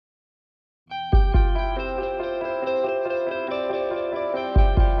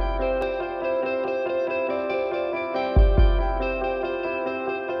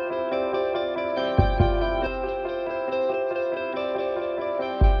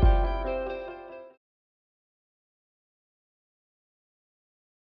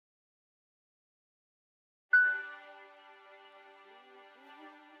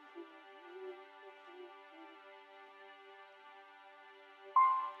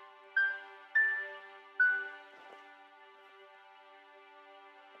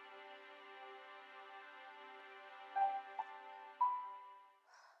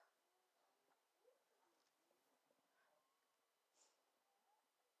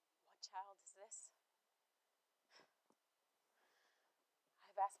child is this?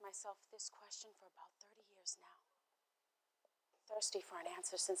 I've asked myself this question for about 30 years now. Thirsty for an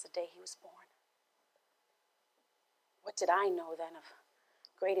answer since the day he was born. What did I know then of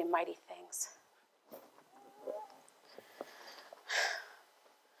great and mighty things?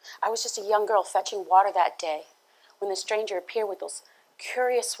 I was just a young girl fetching water that day when the stranger appeared with those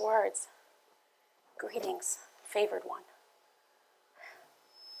curious words. Greetings, favored one.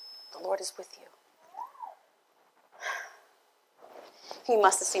 The Lord is with you. He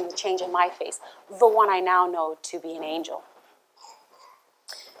must have seen the change in my face, the one I now know to be an angel.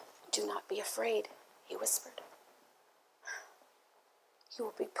 Do not be afraid, he whispered. You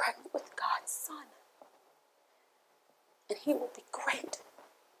will be pregnant with God's son. And he will be great,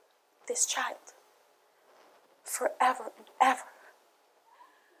 this child, forever and ever.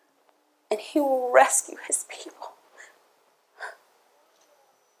 And he will rescue his people.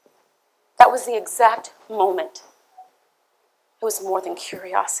 That was the exact moment. It was more than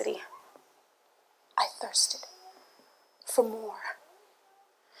curiosity. I thirsted for more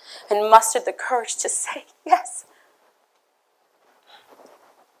and mustered the courage to say yes.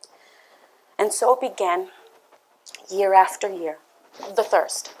 And so it began, year after year, the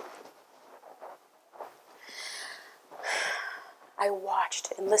thirst. I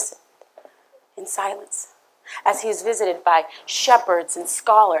watched and listened in silence as he was visited by shepherds and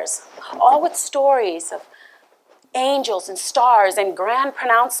scholars, all with stories of angels and stars and grand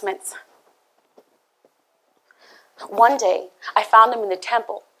pronouncements. One day, I found him in the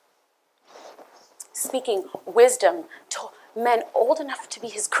temple, speaking wisdom to men old enough to be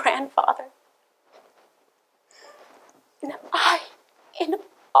his grandfather. And I, in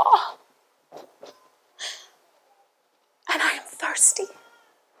awe, and I am thirsty.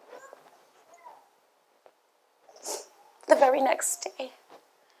 The very next day,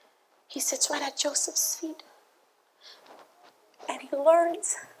 he sits right at Joseph's feet, and he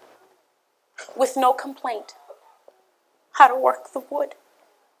learns, with no complaint, how to work the wood.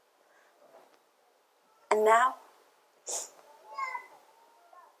 And now,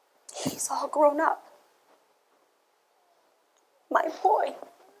 he's all grown up. My boy.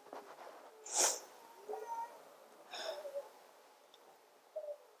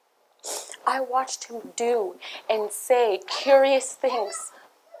 I watched him do and say curious things.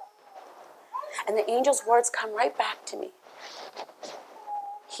 And the angel's words come right back to me.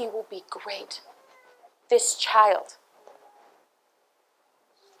 He will be great, this child.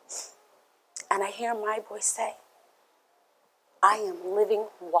 And I hear my voice say, I am living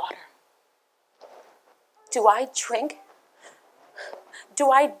water. Do I drink?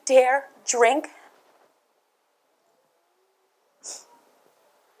 Do I dare drink?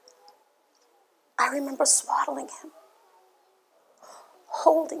 I remember swaddling him,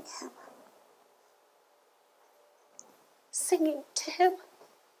 holding him, singing to him.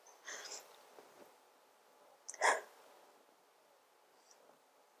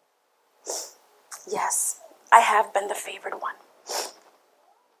 Yes, I have been the favored one.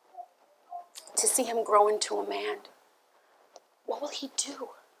 To see him grow into a man, what will he do?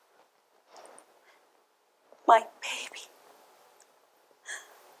 My baby,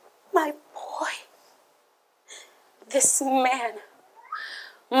 my boy, this man,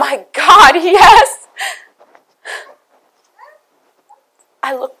 my God, yes!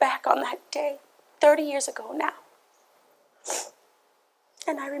 I look back on that day, 30 years ago now,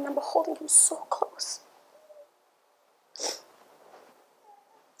 and I remember holding him so close.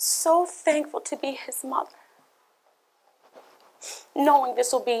 So thankful to be his mother, knowing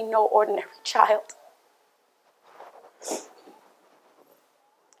this will be no ordinary child.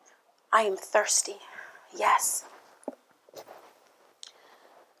 I am thirsty, yes,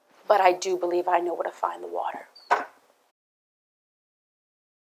 but I do believe I know where to find the water.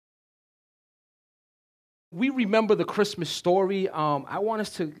 We remember the Christmas story. I want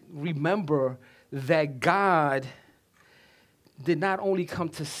us to remember that God did not only come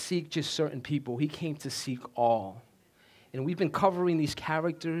to seek just certain people, he came to seek all. And we've been covering these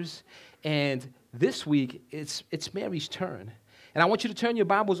characters, and this week, it's Mary's turn. And I want you to turn your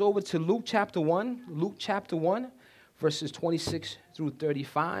Bibles over to Luke chapter 1, verses 26 through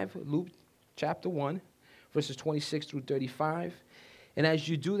 35. Luke chapter 1, verses 26 through 35. And as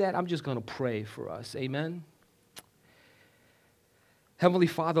you do that, I'm just going to pray for us. Amen. Heavenly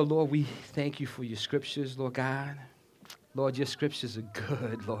Father, Lord, we thank you for your scriptures, Lord God. Lord, your scriptures are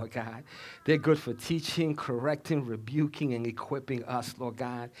good, Lord God. They're good for teaching, correcting, rebuking, and equipping us, Lord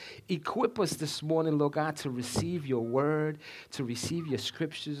God. Equip us this morning, Lord God, to receive your word, to receive your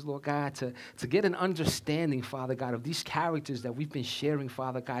scriptures, Lord God, to get an understanding, Father God, of these characters that we've been sharing,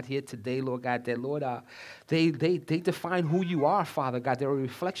 Father God, here today, Lord God, that, Lord, they define who you are, Father God. They're a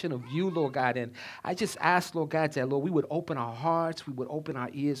reflection of you, Lord God. And I just ask, Lord God, that, Lord, we would open our hearts, we would open our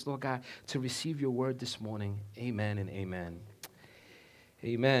ears, Lord God, to receive your word this morning. Amen and amen.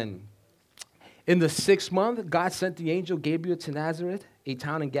 Amen. In the 6th month, God sent the angel Gabriel to Nazareth, a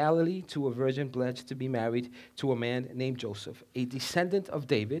town in Galilee, to a virgin pledged to be married to a man named Joseph, a descendant of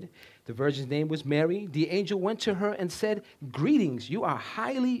David. The virgin's name was Mary. The angel went to her and said, "Greetings, you are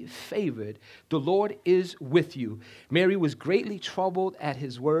highly favored. The Lord is with you." Mary was greatly troubled at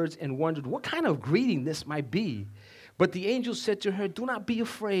his words and wondered what kind of greeting this might be. But the angel said to her, "Do not be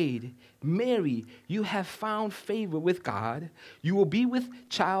afraid, Mary, you have found favor with God. You will be with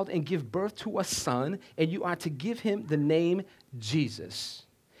child and give birth to a son, and you are to give him the name Jesus.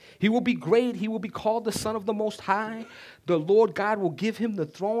 He will be great. He will be called the Son of the Most High. The Lord God will give him the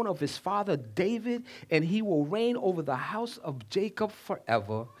throne of his father David, and he will reign over the house of Jacob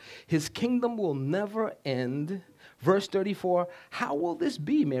forever. His kingdom will never end." Verse 34, "How will this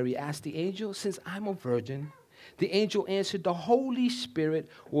be?" Mary asked the angel, "since I'm a virgin?" The angel answered, "The Holy Spirit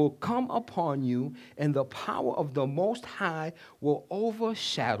will come upon you, and the power of the Most High will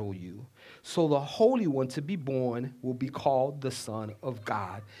overshadow you. So the Holy One to be born will be called the Son of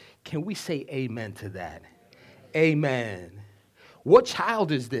God." Can we say amen to that? Amen. What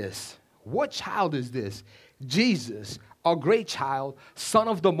child is this? What child is this? Jesus, a great child, Son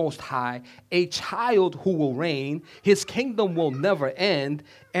of the Most High, a child who will reign. His kingdom will never end,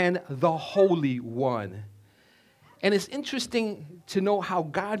 and the Holy One. And it's interesting to know how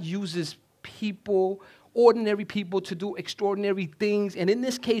God uses people, ordinary people, to do extraordinary things. And in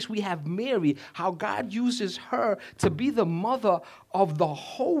this case, we have Mary, how God uses her to be the mother of the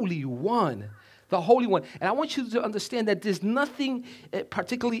Holy One. The Holy One. And I want you to understand that there's nothing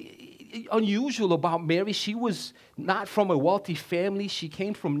particularly unusual about Mary. She was not from a wealthy family. She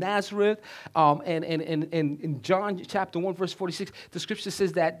came from Nazareth. And in John chapter 1, verse 46, the scripture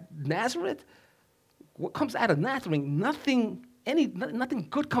says that Nazareth, what comes out of Nazareth? Nothing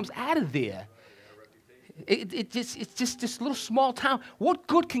good comes out of there. It's just this little small town. What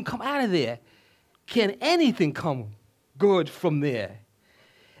good can come out of there? Can anything come good from there?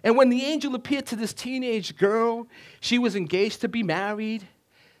 And when the angel appeared to this teenage girl, she was engaged to be married,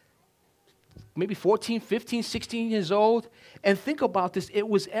 maybe 14, 15, 16 years old. And think about this. It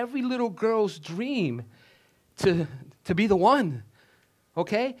was every little girl's dream to be the one.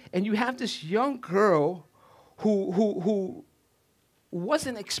 Okay? And you have this young girl who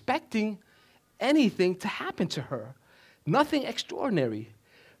wasn't expecting anything to happen to her. Nothing extraordinary.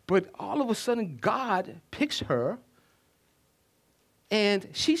 But all of a sudden, God picks her, and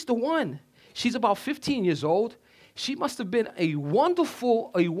she's the one. She's about 15 years old. She must have been a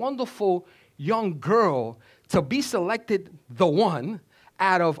wonderful young girl to be selected the one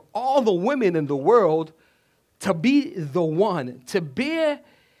out of all the women in the world, to be the one, to bear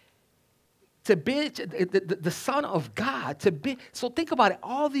the Son of God, so think about it,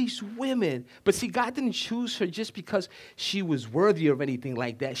 all these women. But see, God didn't choose her just because she was worthy of anything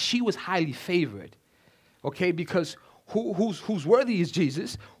like that. She was highly favored, okay, because who's worthy is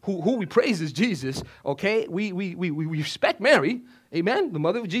Jesus, who we praise is Jesus, okay? We respect Mary, amen, the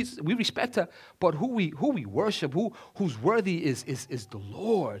mother of Jesus, we respect her, but who we worship, who's worthy is the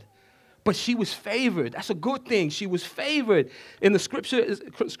Lord. But she was favored. That's a good thing. She was favored. In the scripture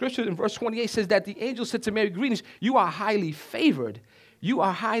in verse 28 says that the angel said to Mary, "Greetings, you are highly favored." You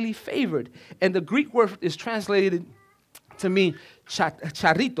are highly favored. And the Greek word is translated to mean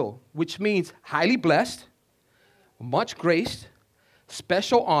charito, which means highly blessed, much graced,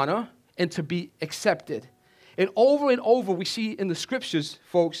 special honor, and to be accepted. And over we see in the scriptures,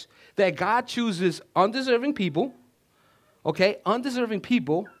 folks, that God chooses undeserving people, okay, undeserving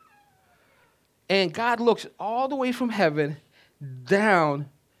people. And God looks all the way from heaven down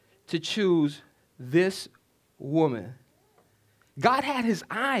to choose this woman. God had his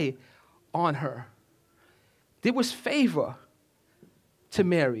eye on her. There was favor to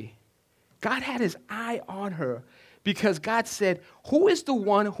Mary. God had his eye on her because God said, who is the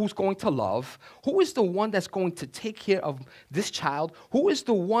one who's going to love? Who is the one that's going to take care of this child? Who is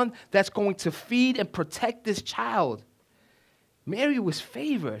the one that's going to feed and protect this child? Mary was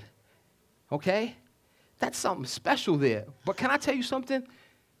favored. Okay? That's something special there. But can I tell you something?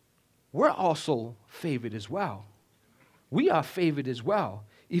 We're also favored as well. We are favored as well.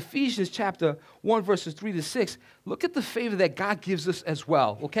 Ephesians chapter 1, verses 3 to 6, look at the favor that God gives us as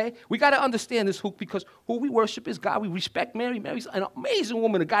well, okay? We got to understand this, because who we worship is God. We respect Mary. Mary's an amazing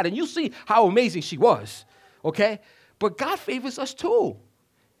woman of God, and you see how amazing she was, okay? But God favors us too.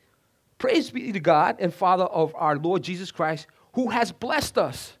 Praise be to God and Father of our Lord Jesus Christ, who has blessed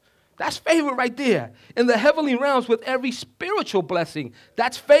us. That's favor right there. In the heavenly realms with every spiritual blessing.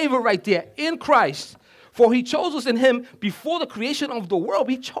 That's favor right there in Christ. For he chose us in him before the creation of the world.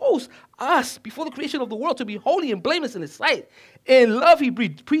 He chose us before the creation of the world to be holy and blameless in his sight. In love, he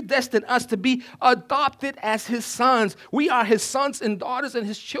predestined us to be adopted as his sons. We are his sons and daughters and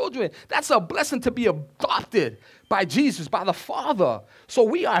his children. That's a blessing to be adopted by Jesus, by the Father. So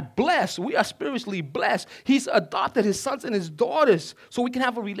we are blessed. We are spiritually blessed. He's adopted his sons and his daughters so we can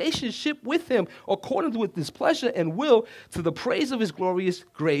have a relationship with him according to his pleasure and will, to the praise of his glorious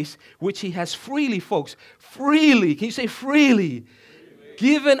grace, which he has freely, folks, freely, can you say freely,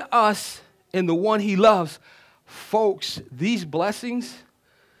 given us in the one he loves. Folks, these blessings,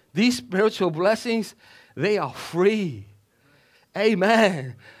 these spiritual blessings, they are free.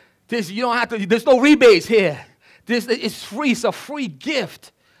 Amen. You don't have to, there's no rebates here. It's free. It's a free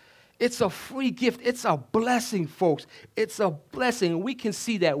gift. It's a free gift. It's a blessing, folks. It's a blessing. We can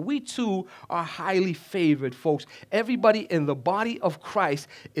see that we too are highly favored, folks. Everybody in the body of Christ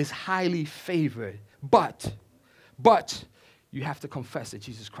is highly favored. But you have to confess that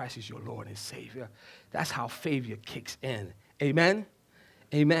Jesus Christ is your Lord and Savior. That's how favor kicks in. Amen?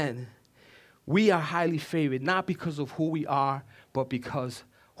 Amen. We are highly favored, not because of who we are, but because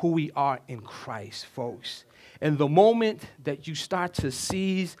who we are in Christ, folks. And the moment that you start to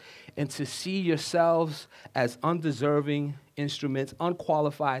seize and to see yourselves as undeserving instruments,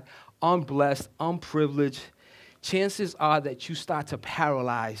 unqualified, unblessed, unprivileged, chances are that you start to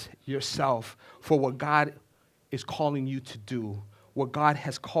paralyze yourself for what God is calling you to do, what God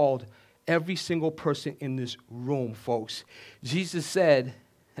has called every single person in this room, folks. Jesus said,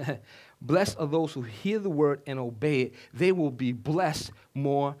 blessed are those who hear the word and obey it. They will be blessed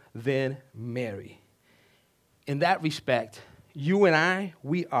more than Mary. In that respect, you and I,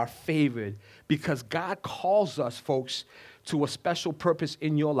 we are favored because God calls us, folks, to a special purpose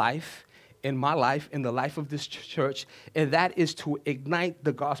in your life, in my life, in the life of this church, and that is to ignite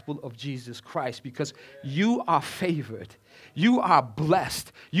the gospel of Jesus Christ, because you are favored. You are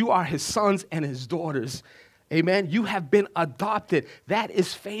blessed. You are his sons and his daughters. Amen. You have been adopted. That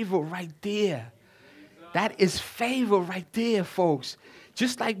is favor right there. That is favor right there, folks.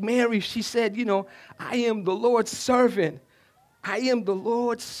 Just like Mary, she said, I am the Lord's servant. I am the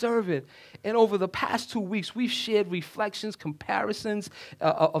Lord's servant. And over the past 2 weeks, we've shared reflections, comparisons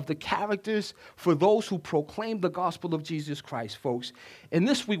of the characters for those who proclaim the gospel of Jesus Christ, folks. And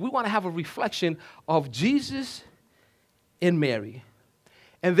this week, we want to have a reflection of Jesus and Mary.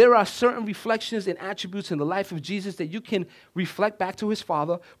 And there are certain reflections and attributes in the life of Jesus that you can reflect back to his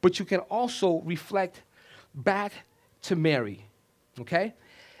Father, but you can also reflect back to Mary, okay?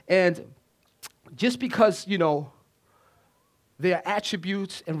 And just because, there are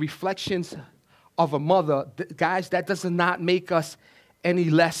attributes and reflections of a mother, guys, that does not make us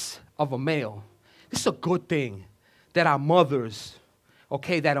any less of a male. This is a good thing that our mothers,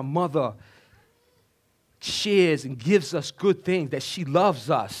 that a mother shares and gives us good things, that she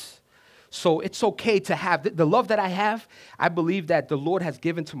loves us. So it's okay to have the love that I have. I believe that the Lord has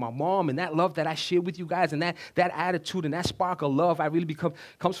given to my mom, and that love that I share with you guys, and that attitude and that spark of love, I really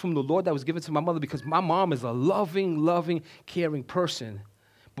comes from the Lord that was given to my mother, because my mom is a loving, caring person.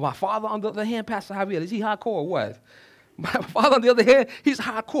 But my father, on the other hand, Pastor Javier, is he hardcore or what? My father, on the other hand, he's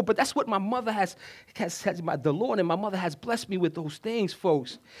hardcore, but that's what my mother has the Lord and my mother has blessed me with those things,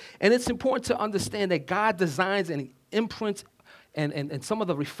 folks. And it's important to understand that God designs and imprints and some of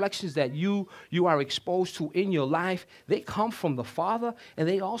the reflections that you are exposed to in your life, they come from the Father, and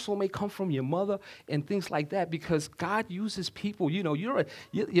they also may come from your mother and things like that, because God uses people. Your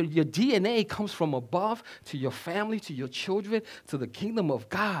DNA comes from above to your family, to your children, to the kingdom of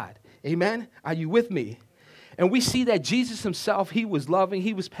God. Amen? Are you with me? And we see that Jesus himself, he was loving,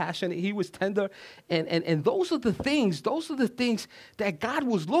 he was passionate, he was tender, and those are the things that God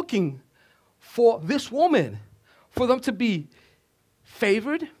was looking for this woman, for them to be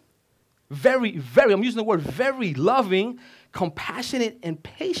favored, very, very, I'm using the word very loving, compassionate, and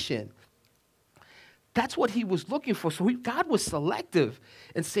patient. That's what he was looking for. So God was selective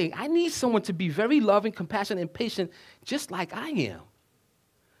in saying, I need someone to be very loving, compassionate, and patient, just like I am.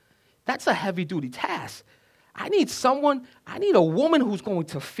 That's a heavy-duty task. I need a woman who's going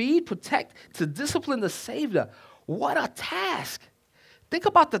to feed, protect, to discipline the Savior. What a task. Think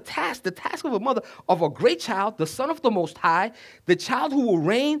about the task of a mother of a great child, the Son of the Most High, the child who will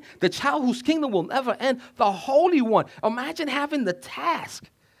reign, the child whose kingdom will never end, the Holy One. Imagine having the task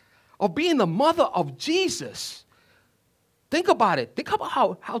of being the mother of Jesus. Think about it. Think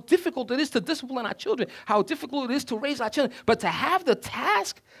about how difficult it is to discipline our children, how difficult it is to raise our children. But to have the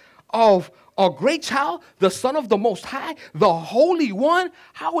task of a great child, the Son of the Most High, the Holy One,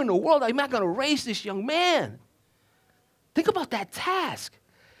 how in the world am I going to raise this young man? Think about that task.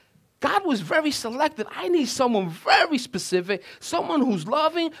 God was very selective. I need someone very specific, someone who's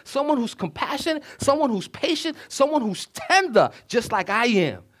loving, someone who's compassionate, someone who's patient, someone who's tender, just like I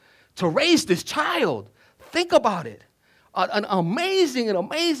am, to raise this child. Think about it. An amazing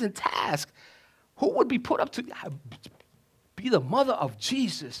task. Who would be put up to be the mother of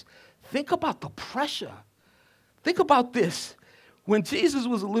Jesus? Think about the pressure. Think about this. When Jesus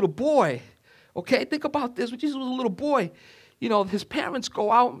was a little boy, okay, think about this. When Jesus was a little boy, you know, his parents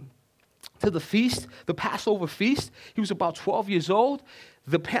go out to the feast, the Passover feast. He was about 12 years old.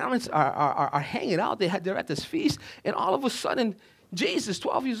 The parents are hanging out. They're at this feast, and all of a sudden, Jesus,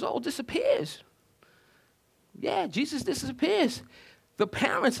 12 years old, disappears. Yeah, Jesus disappears. The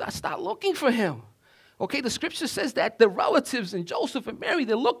parents start looking for him. Okay, the scripture says that the relatives and Joseph and Mary,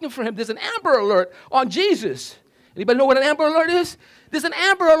 they're looking for him. There's an Amber Alert on Jesus. Anybody know what an Amber Alert is? There's an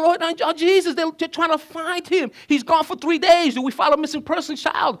Amber Alert on Jesus. They're trying to find him. He's gone for 3 days. Do we file a missing person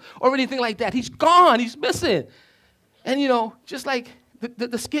child or anything like that? He's gone. He's missing. And, you know, just like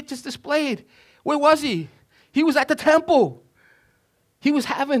the skit just displayed, where was he? He was at the temple. He was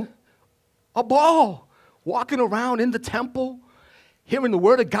having a ball, walking around in the temple, hearing the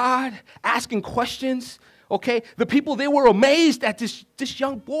word of God, asking questions, okay? The people, they were amazed at this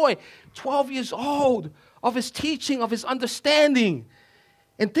young boy, 12 years old, of his teaching, of his understanding.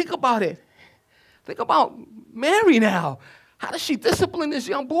 And think about it. Think about Mary now. How does she discipline this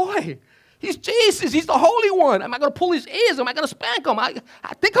young boy? He's Jesus. He's the Holy One. Am I going to pull his ears? Am I going to spank him? I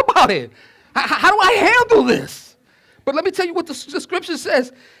think about it. How do I handle this? But let me tell you what the scripture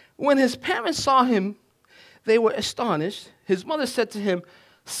says. When his parents saw him, they were astonished. His mother said to him,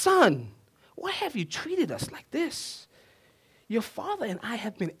 "Son, why have you treated us like this? Your father and I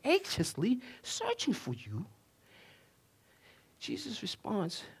have been anxiously searching for you." Jesus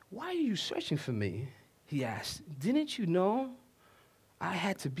responds, "Why are you searching for me?" He asked. "Didn't you know I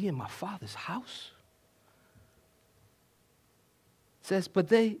had to be in my Father's house?" It says, but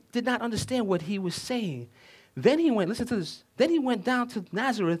they did not understand what he was saying. Then he went, listen to this, then he went down to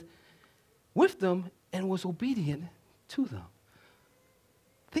Nazareth with them and was obedient to them.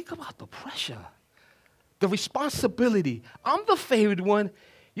 Think about the pressure, the responsibility. I'm the favored one.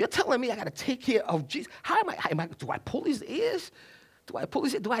 You're telling me I got to take care of Jesus. How am I? Do I pull his ears? Do I pull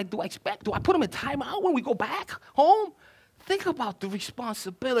his ears? Do I put him in timeout when we go back home? Think about the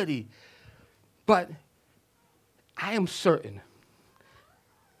responsibility. But I am certain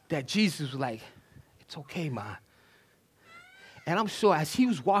that Jesus was like, "It's okay, Ma." And I'm sure as he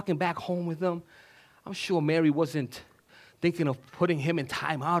was walking back home with them, I'm sure Mary wasn't thinking of putting him in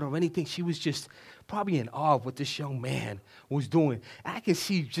timeout or anything. She was just probably in awe of what this young man was doing. And I can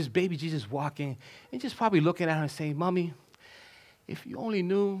see just baby Jesus walking and just probably looking at her and saying, "Mommy, if you only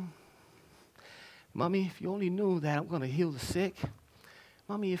knew, Mommy, if you only knew that I'm going to heal the sick.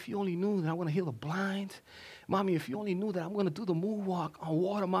 Mommy, if you only knew that I'm going to heal the blind. Mommy, if you only knew that I'm going to do the moonwalk on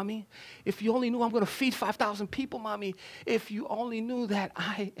water, Mommy. If you only knew I'm going to feed 5,000 people, Mommy. If you only knew that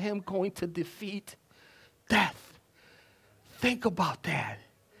I am going to defeat death." Think about that.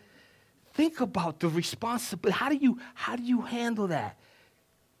 Think about the responsibility. How do you handle that?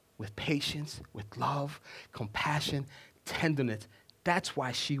 With patience, with love, compassion, tenderness. That's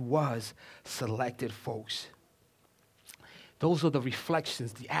why she was selected, folks. Those are the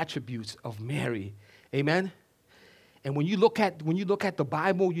reflections, the attributes of Mary. Amen? And when you look at the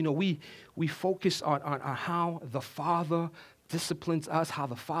Bible, you know, we focus on how the Father disciplines us, how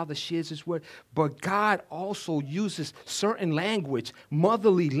the Father shares his word. But God also uses certain language,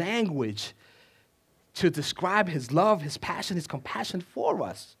 motherly language, to describe his love, his passion, his compassion for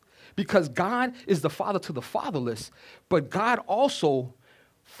us. Because God is the father to the fatherless, but God also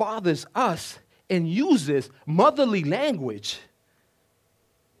fathers us and uses motherly language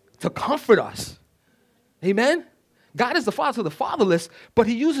to comfort us. Amen? God is the father to the fatherless, but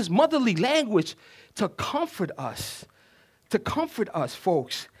he uses motherly language to comfort us. To comfort us,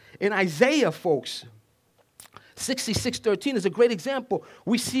 folks. In Isaiah, folks, 66:13 is a great example.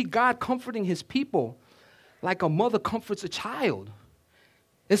 We see God comforting his people like a mother comforts a child.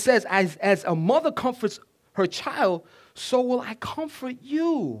 It says, as a mother comforts her child, so will I comfort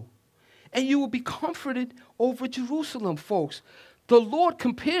you. And you will be comforted over Jerusalem, folks. The Lord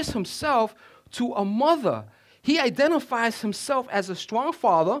compares himself to a mother. He identifies himself as a strong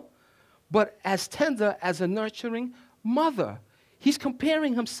father, but as tender as a nurturing mother. He's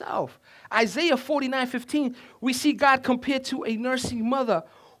comparing himself. Isaiah 49:15, we see God compared to a nursing mother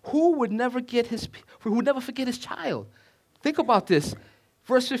who would never forget his child. Think about this.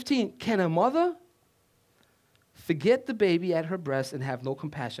 Verse 15, can a mother forget the baby at her breast and have no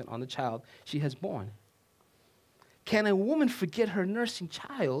compassion on the child she has born? Can a woman forget her nursing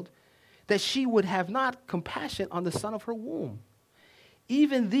child that she would have not compassion on the son of her womb?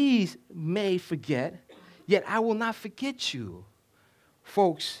 Even these may forget, yet I will not forget you.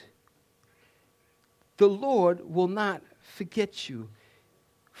 Folks, the Lord will not forget you.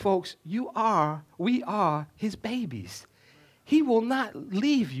 Folks, we are his babies. He will not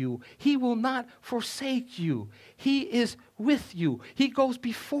leave you. He will not forsake you. He is with you. He goes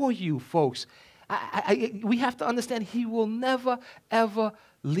before you, folks. We have to understand he will never, ever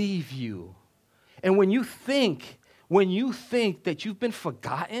leave you. And when you think that you've been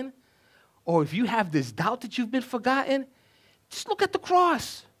forgotten, or if you have this doubt that you've been forgotten, just look at the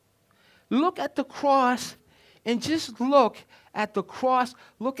cross. Look at the cross and just look at the cross.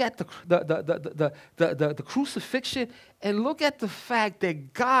 Look at the crucifixion and look at the fact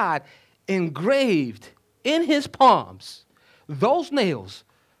that God engraved in his palms those nails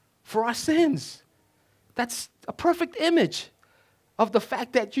for our sins. That's a perfect image of the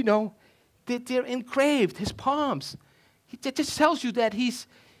fact that, that they're engraved, his palms. It just tells you that he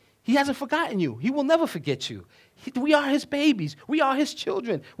hasn't forgotten you. He will never forget you. We are his babies. We are his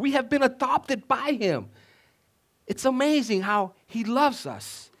children. We have been adopted by him. It's amazing how he loves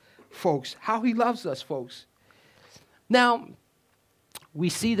us, folks, Now, we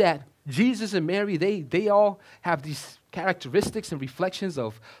see that Jesus and Mary, they all have these characteristics and reflections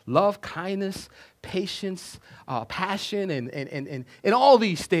of love, kindness, patience, passion, and all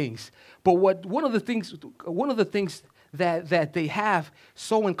these things. But one of the things that they have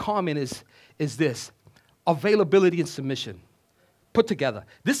so in common is this: availability and submission put together.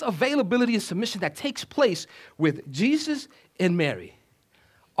 This availability and submission that takes place with Jesus and Mary.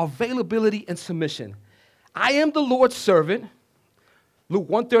 Availability and submission. I am the Lord's servant. Luke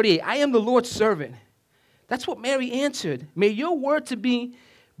 1:38, I am the Lord's servant. That's what Mary answered. May your word to be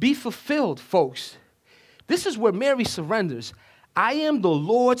fulfilled, folks. This is where Mary surrenders. I am the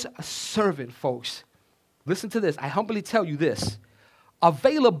Lord's servant, folks. Listen to this. I humbly tell you this.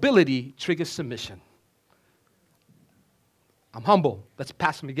 Availability triggers submission. I'm humble. That's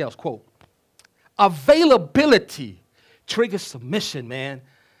Pastor Miguel's quote. Availability triggers submission, man.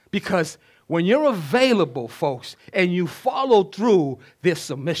 Because when you're available, folks, and you follow through, there's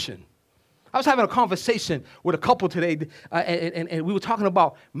submission. I was having a conversation with a couple today, and we were talking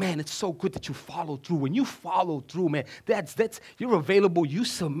about, man, it's so good that you follow through. When you follow through, man, you're available. You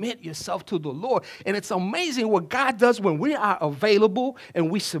submit yourself to the Lord. And it's amazing what God does when we are available and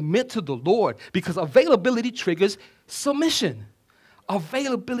we submit to the Lord, because availability triggers submission.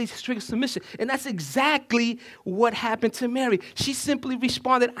 Availability triggers submission. And that's exactly what happened to Mary. She simply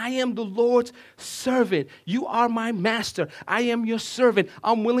responded, I am the Lord's servant. You are my master. I am your servant.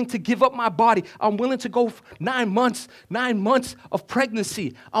 I'm willing to give up my body. I'm willing to go 9 months of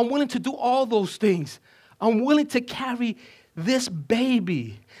pregnancy. I'm willing to do all those things. I'm willing to carry this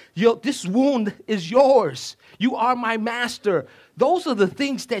baby. This wound is yours. You are my master. Those are the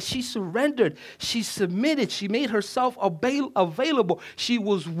things that she surrendered. She submitted. She made herself available. She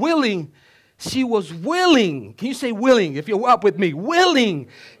was willing. She was willing. Can you say willing if you're up with me? Willing.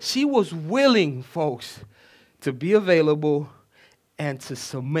 She was willing, folks, to be available and to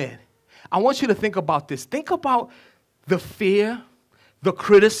submit. I want you to think about this. Think about the fear, the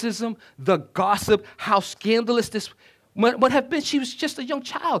criticism, the gossip, how scandalous this would have been. She was just a young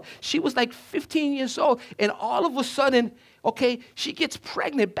child. She was like 15 years old, and all of a sudden, okay, she gets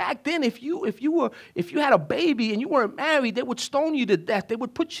pregnant. Back then, if you had a baby and you weren't married, they would stone you to death. They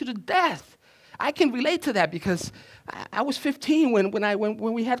would put you to death. I can relate to that because I was 15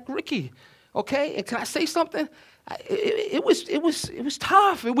 when we had Ricky. Okay, and can I say something? It was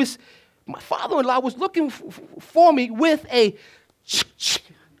tough. It was my father-in-law was looking for me with a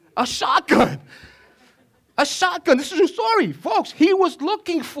shotgun. A shotgun. This is a story, folks. He was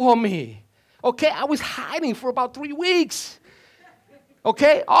looking for me. Okay, I was hiding for about 3 weeks.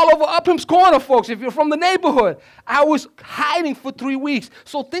 Okay, all over Upham's Corner, folks, if you're from the neighborhood. I was hiding for 3 weeks.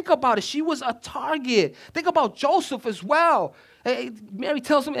 So think about it. She was a target. Think about Joseph as well. Hey, Mary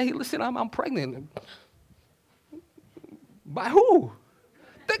tells him, hey, listen, I'm pregnant. By who?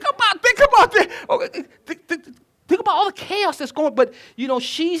 Think about that. Okay, think about all the chaos that's going on. But,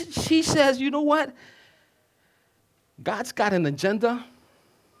 she says, you know what? God's got an agenda.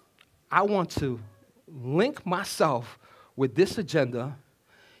 I want to link myself with this agenda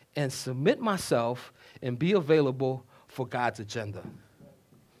and submit myself and be available for God's agenda.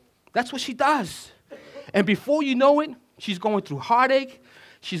 That's what she does. And before you know it, she's going through heartache.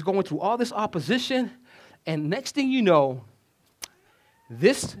 She's going through all this opposition. And next thing you know,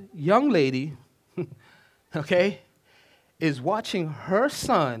 this young lady, okay, is watching her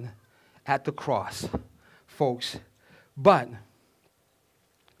son at the cross, folks. But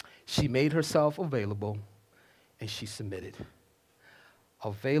she made herself available and she submitted.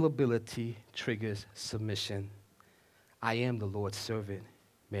 Availability triggers submission. I am the Lord's servant,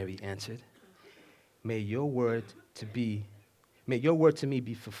 Mary answered. May your word to me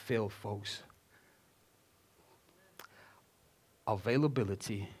be fulfilled, folks.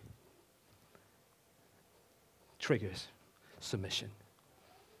 Availability triggers submission.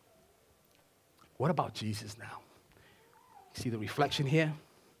 What about Jesus now? See the reflection here?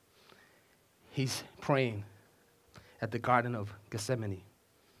 He's praying at the Garden of Gethsemane.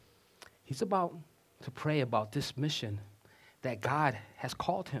 He's about to pray about this mission that God has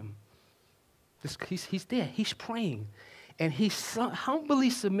called him. He's there. He's praying. And he humbly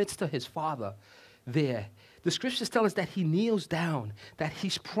submits to his Father there. The scriptures tell us that he kneels down, that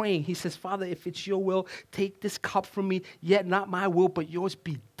he's praying. He says, Father, if it's your will, take this cup from me, yet not my will, but yours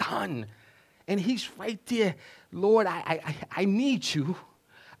be done. And he's right there. Lord, I need you.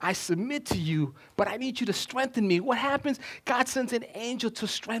 I submit to you, but I need you to strengthen me. What happens? God sends an angel to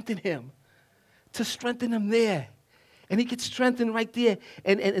strengthen him there. And he gets strengthened right there.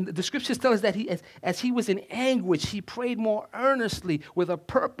 And the scriptures tell us that as he was in anguish, he prayed more earnestly with a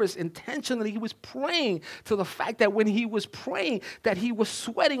purpose, intentionally. He was praying to the fact that when he was praying, that he was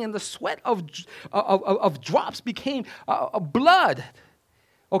sweating, and the sweat of drops became blood.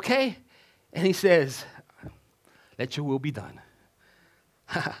 Okay? And he says, let your will be done.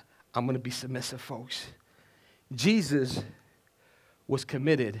 I'm going to be submissive, folks. Jesus was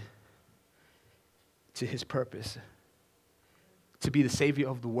committed to his purpose, to be the Savior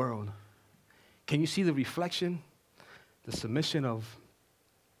of the world. Can you see the reflection, the submission of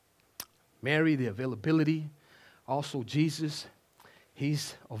Mary, the availability? Also Jesus,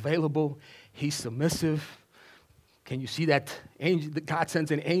 he's available, he's submissive. Can you see that God sends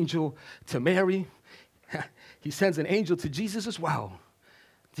an angel to Mary? He sends an angel to Jesus as well.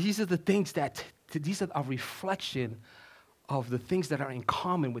 These are the things these are a reflection of the things that are in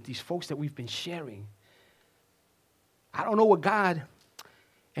common with these folks that we've been sharing. I don't know what God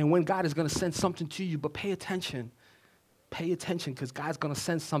and when God is going to send something to you, but pay attention. Pay attention, because God's going to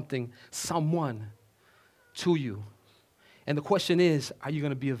send someone to you. And the question is, are you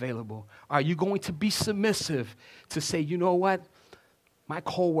going to be available? Are you going to be submissive to say, you know what? My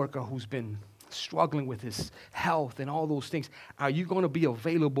coworker who's been struggling with his health and all those things, are you going to be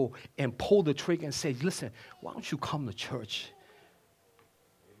available and pull the trigger and say, listen, why don't you come to church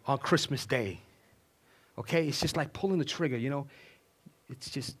on Christmas Day? Okay, it's just like pulling the trigger, you know. It's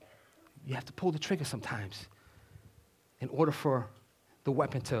just, you have to pull the trigger sometimes in order for the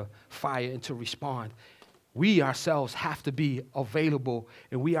weapon to fire and to respond. We ourselves have to be available,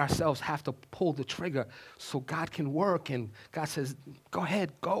 and we ourselves have to pull the trigger so God can work. And God says, go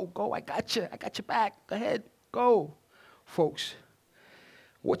ahead, go, I got you back. Go ahead, go. Folks,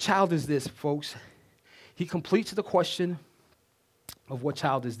 what child is this, folks? He completes the question of what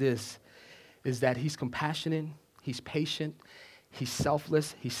child is this, is that he's compassionate, he's patient, he's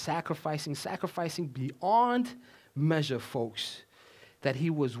selfless, he's sacrificing beyond measure, folks, that he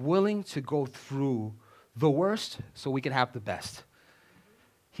was willing to go through the worst so we can have the best.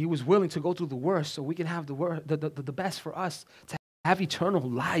 He was willing to go through the worst so we can have the best for us, to have eternal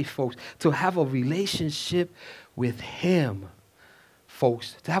life, folks, to have a relationship with him,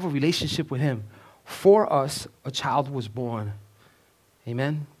 folks, to have a relationship with him. For us, a child was born.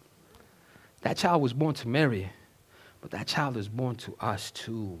 Amen? That child was born to Mary, but that child is born to us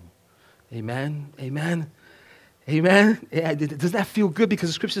too. Amen? Amen? Amen? Yeah, does that feel good? Because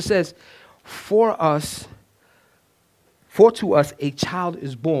the scripture says, for to us a child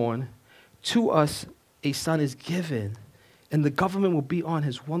is born, to us a son is given, and the government will be on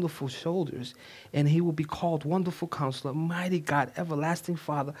his wonderful shoulders, and he will be called Wonderful Counselor, Mighty God, Everlasting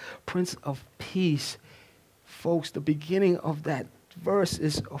Father, Prince of Peace. Folks, the beginning of that verse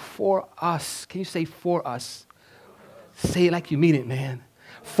is for us. Can you say for us? Say it like you mean it, man.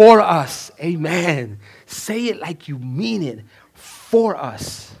 For us. Amen. Say it like you mean it. For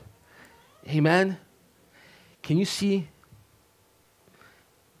us. Amen. Can you see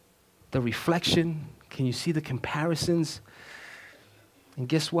the reflection? Can you see the comparisons? And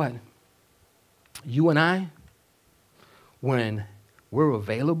guess what? You and I, when we're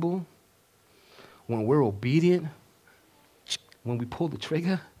available, when we're obedient, when we pull the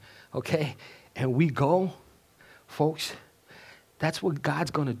trigger, okay, and we go, folks, that's what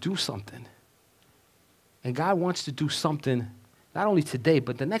God's going to do something. And God wants to do something not only today,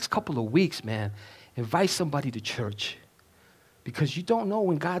 but the next couple of weeks, man. Invite somebody to church, because you don't know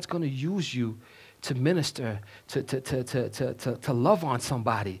when God's going to use you to minister, to love on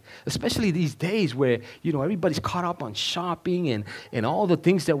somebody, especially these days where, everybody's caught up on shopping and all the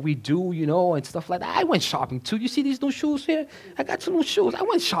things that we do, and stuff like that. I went shopping too. You see these new shoes here? I got some new shoes. I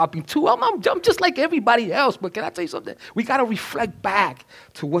went shopping too. I'm just like everybody else, but can I tell you something? We got to reflect back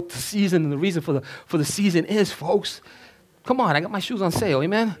to what the season and the reason for the season is, folks. Come on, I got my shoes on sale,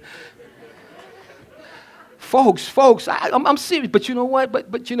 amen? Folks, I'm serious, but you know what?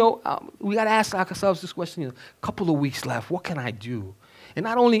 We got to ask ourselves this question: a couple of weeks left. What can I do? And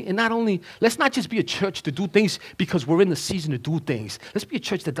not only, let's not just be a church to do things because we're in the season to do things. Let's be a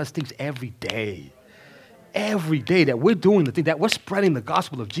church that does things every day. Every day that we're doing the thing, that we're spreading the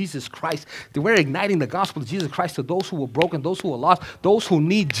gospel of Jesus Christ, that we're igniting the gospel of Jesus Christ to those who are broken, those who are lost, those who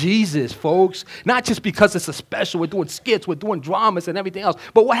need Jesus, folks. Not just because it's a special, we're doing skits, we're doing dramas and everything else.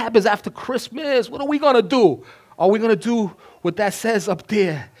 But what happens after Christmas? What are we going to do? Are we going to do what that says up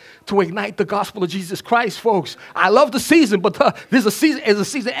there to ignite the gospel of Jesus Christ, folks? I love the season, but there's a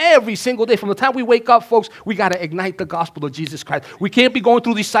season every single day. From the time we wake up, folks, we got to ignite the gospel of Jesus Christ. We can't be going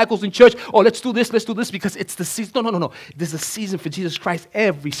through these cycles in church. Oh, let's do this, because it's the season. No. There's a season for Jesus Christ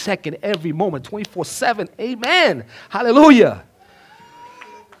every second, every moment, 24/7. Amen. Hallelujah.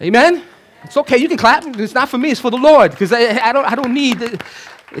 Amen. It's okay. You can clap. It's not for me. It's for the Lord, because I don't need it.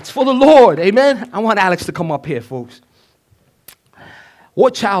 It's for the Lord. Amen. I want Alex to come up here, folks.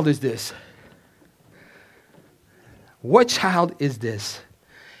 What child is this? What child is this?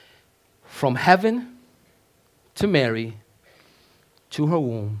 From heaven to Mary, to her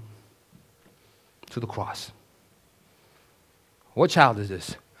womb, to the cross. What child is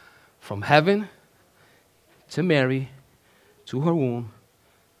this? From heaven to Mary, to her womb,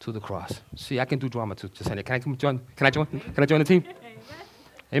 to the cross. See, I can do drama too. Just saying. Can I join the team?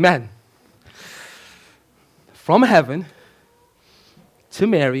 Amen. From heaven to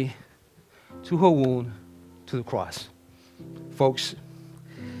Mary, to her womb, to the cross. Folks,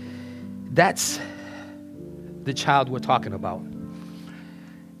 that's the child we're talking about.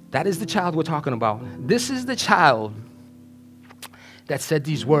 That is the child we're talking about. This is the child that said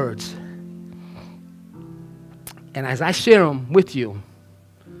these words. And as I share them with you,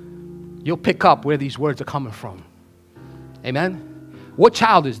 you'll pick up where these words are coming from. Amen? What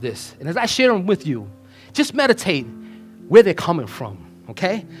child is this? And as I share them with you, just meditate where they're coming from,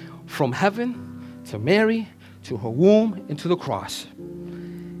 okay? From heaven to Mary, to her womb, and to the cross.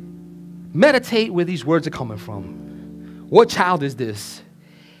 Meditate where these words are coming from. What child is this?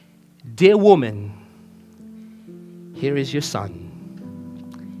 Dear woman, here is your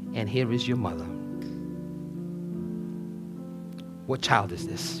son, and here is your mother. What child is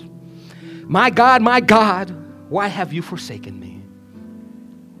this? My God, why have you forsaken me?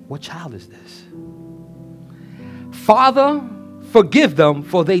 What child is this? Father, forgive them,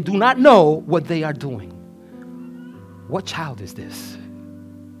 for they do not know what they are doing. What child is this?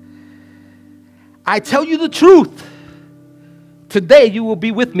 I tell you the truth. Today you will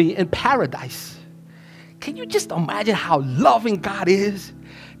be with me in paradise. Can you just imagine how loving God is?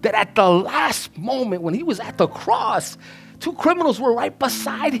 That at the last moment when he was at the cross, two criminals were right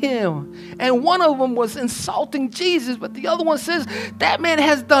beside him. And one of them was insulting Jesus, but the other one says, that man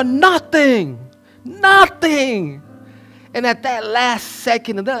has done nothing. Nothing. And at that last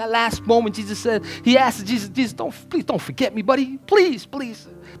second, and that last moment, he asked Jesus, please don't forget me, buddy. Please,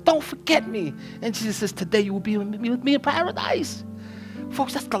 don't forget me. And Jesus says, today you will be with me in paradise.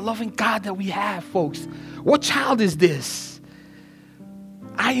 Folks, that's the loving God that we have, folks. What child is this?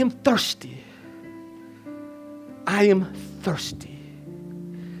 I am thirsty. I am thirsty.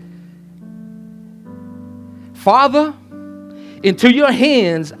 Father, into your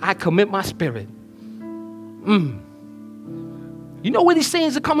hands I commit my spirit. You know where these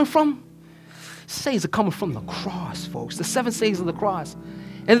sayings are coming from? Sayings are coming from the cross, folks. The 7 sayings of the cross.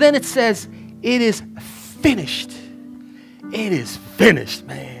 And then it says, it is finished. It is finished,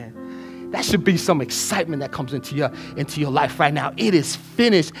 man. That should be some excitement that comes into your life right now. It is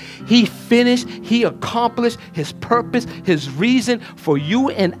finished. He finished. He accomplished his purpose, his reason for you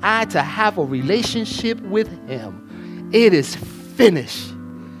and I to have a relationship with him. It is finished.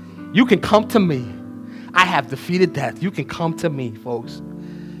 You can come to me. I have defeated death. You can come to me, folks.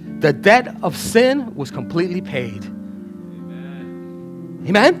 The debt of sin was completely paid.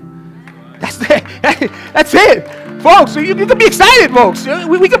 Amen? That's it. That's it. Folks, you can be excited, folks.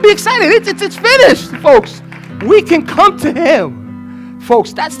 We can be excited. It's finished, folks. We can come to him.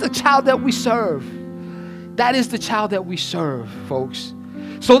 Folks, that's the child that we serve. That is the child that we serve, folks.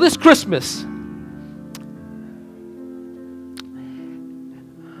 So this Christmas,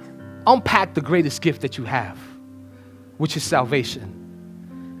 unpack the greatest gift that you have, which is salvation.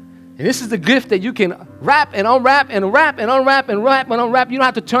 And this is the gift that you can wrap and unwrap and unwrap and unwrap and wrap and unwrap. You don't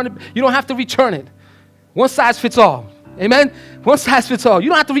have to turn it. You don't have to return it. One size fits all. Amen? One size fits all. You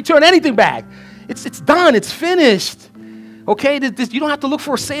don't have to return anything back. It's done. It's finished. Okay? You don't have to look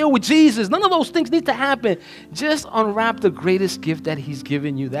for a sale with Jesus. None of those things need to happen. Just unwrap the greatest gift that he's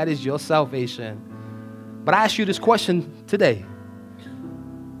given you. That is your salvation. But I ask you this question today.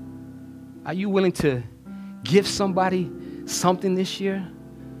 Are you willing to give somebody something this year?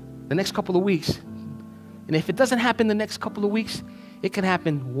 The next couple of weeks. And if it doesn't happen the next couple of weeks, it can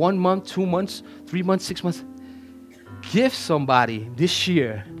happen 1 month, 2 months, 3 months, 6 months. Give somebody this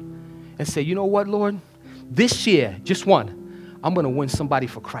year and say, you know what, Lord? This year, just one, I'm going to win somebody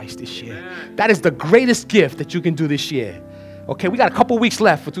for Christ this year. That is the greatest gift that you can do this year. Okay, we got a couple weeks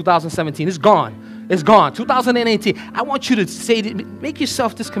left for 2017. It's gone. It's gone. 2018. I want you to say, make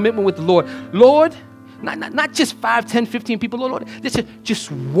yourself this commitment with the Lord. Lord, not just 5, 10, 15 people, Lord,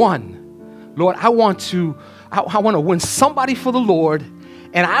 just one. Lord, I want to win somebody for the Lord,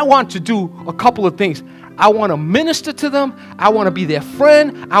 and I want to do a couple of things. I want to minister to them. I want to be their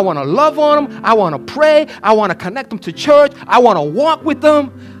friend. I want to love on them. I want to pray. I want to connect them to church. I want to walk with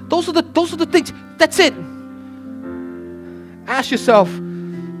them. Those are the things. That's it. Ask yourself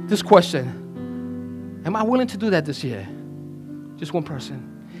this question. Am I willing to do that this year? Just one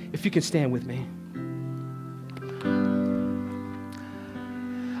person. If you can stand with me.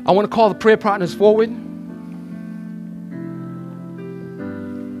 I want to call the prayer partners forward.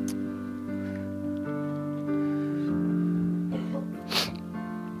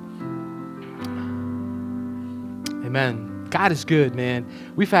 Amen. God is good, man.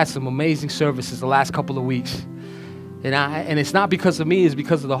 We've had some amazing services the last couple of weeks. And it's not because of me, it's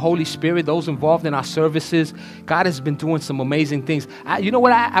because of the Holy Spirit, those involved in our services. God has been doing some amazing things. You know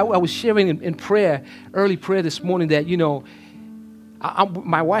what? I was sharing in prayer, early prayer this morning, that, you know,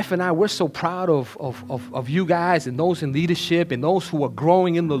 my wife and I, we're so proud of you guys and those in leadership and those who are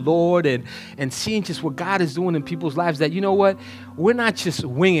growing in the Lord and seeing just what God is doing in people's lives, that, you know what, we're not just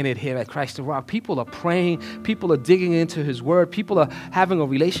winging it here at Christ the Rock. People are praying. People are digging into his word. People are having a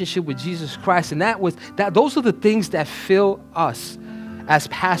relationship with Jesus Christ. And those are the things that fill us as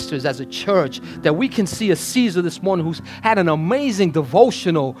pastors, as a church, that we can see a Caesar this morning who's had an amazing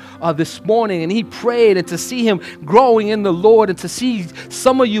devotional this morning, and he prayed, and to see him growing in the Lord, and to see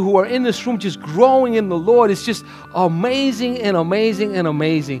some of you who are in this room just growing in the Lord, it's just amazing and amazing and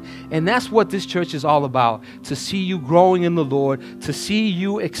amazing. And that's what this church is all about, to see you growing in the Lord, to see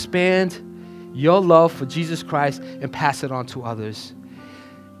you expand your love for Jesus Christ and pass it on to others.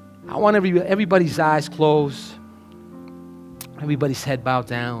 I want everybody's eyes closed. Everybody's head bowed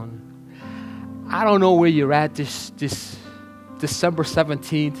down. I don't know where you're at this December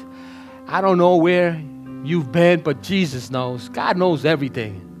 17th. I don't know where you've been, but Jesus knows. God knows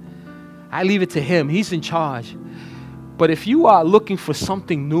everything. I leave it to him. He's in charge. But if you are looking for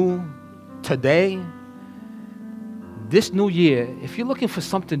something new today, this new year, if you're looking for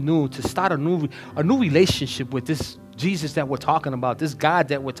something new, to start a new relationship with this Jesus that we're talking about, this God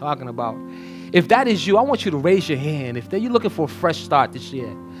that we're talking about, if that is you, I want you to raise your hand. If you're looking for a fresh start this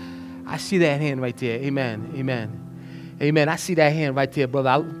year, I see that hand right there. Amen. Amen. Amen. I see that hand right there,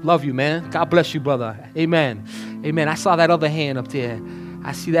 brother. I love you, man. God bless you, brother. Amen. Amen. I saw that other hand up there.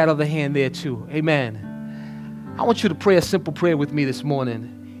 I see that other hand there too. Amen. I want you to pray a simple prayer with me this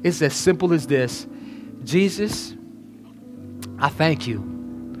morning. It's as simple as this. Jesus, I thank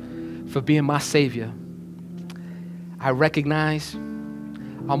you for being my Savior. I recognize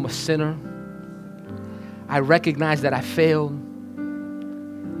I'm a sinner. I recognize that I failed,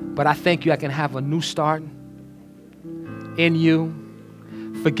 but I thank you I can have a new start in you.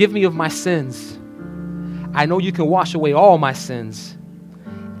 Forgive me of my sins. I know you can wash away all my sins,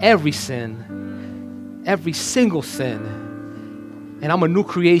 every sin, every single sin, and I'm a new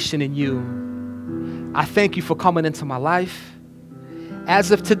creation in you. I thank you for coming into my life.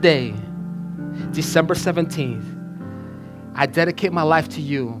 As of today, December 17th, I dedicate my life to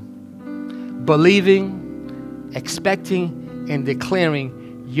you, believing, expecting, and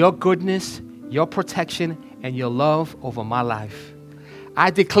declaring your goodness, your protection, and your love over my life.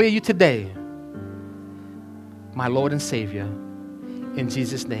 I declare you today, my Lord and Savior, in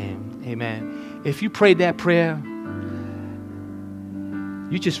Jesus' name, amen. If you prayed that prayer,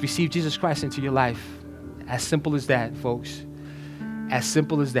 you just received Jesus Christ into your life As simple as that, folks. As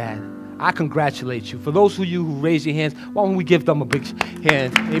simple as that. I congratulate you. For those of you who raise your hands, why don't we give them a big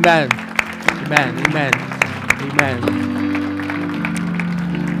hand? Amen. Amen. Amen. Amen.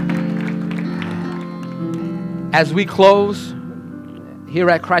 As we close here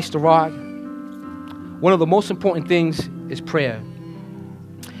at Christ the Rock, one of the most important things is prayer.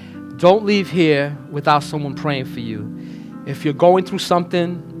 Don't leave here without someone praying for you. If you're going through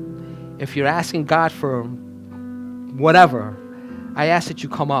something, if you're asking God for whatever, I ask that you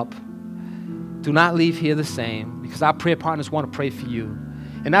come up. Do not leave here the same, because our prayer partners want to pray for you.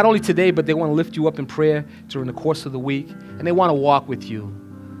 And not only today, but they want to lift you up in prayer during the course of the week, and they want to walk with you.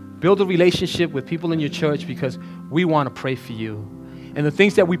 Build a relationship with people in your church, because we want to pray for you. And the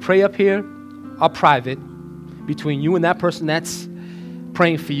things that we pray up here are private between you and that person that's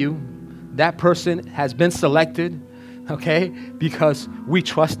praying for you. That person has been selected, okay, because we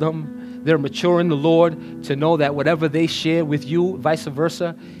trust them. They're mature in the Lord to know that whatever they share with you, vice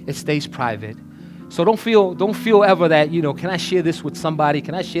versa, it stays private. So don't feel ever that, can I share this with somebody?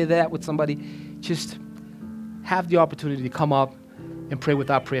 Can I share that with somebody? Just have the opportunity to come up and pray with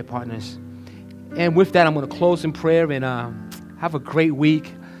our prayer partners. And with that, I'm going to close in prayer and have a great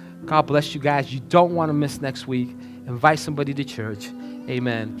week. God bless you guys. You don't want to miss next week. Invite somebody to church.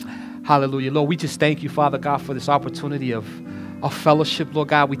 Amen. Hallelujah. Lord, we just thank you, Father God, for this opportunity of fellowship, Lord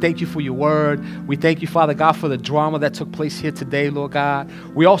God. We thank you for your word. We thank you, Father God, for the drama that took place here today, Lord God.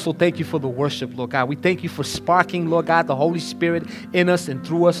 We also thank you for the worship, Lord God. We thank you for sparking, Lord God, the Holy Spirit in us and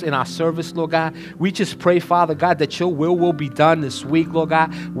through us in our service, Lord God. We just pray, Father God, that your will be done this week, Lord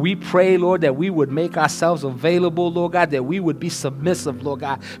God. We pray, Lord, that we would make ourselves available, Lord God, that we would be submissive, Lord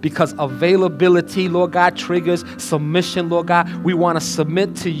God, because availability, Lord God, triggers submission, Lord God. We want to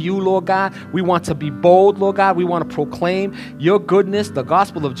submit to you, Lord God. We want to be bold, Lord God. We want to proclaim your goodness, the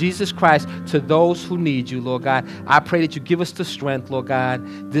gospel of Jesus Christ, to those who need you, Lord God. I pray that you give us the strength, Lord God,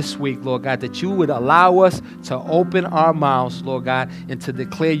 this week, Lord God, that you would allow us to open our mouths, Lord God, and to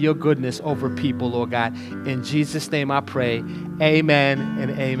declare your goodness over people, Lord God. In Jesus' name I pray. Amen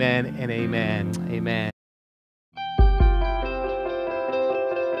and amen and amen. Amen.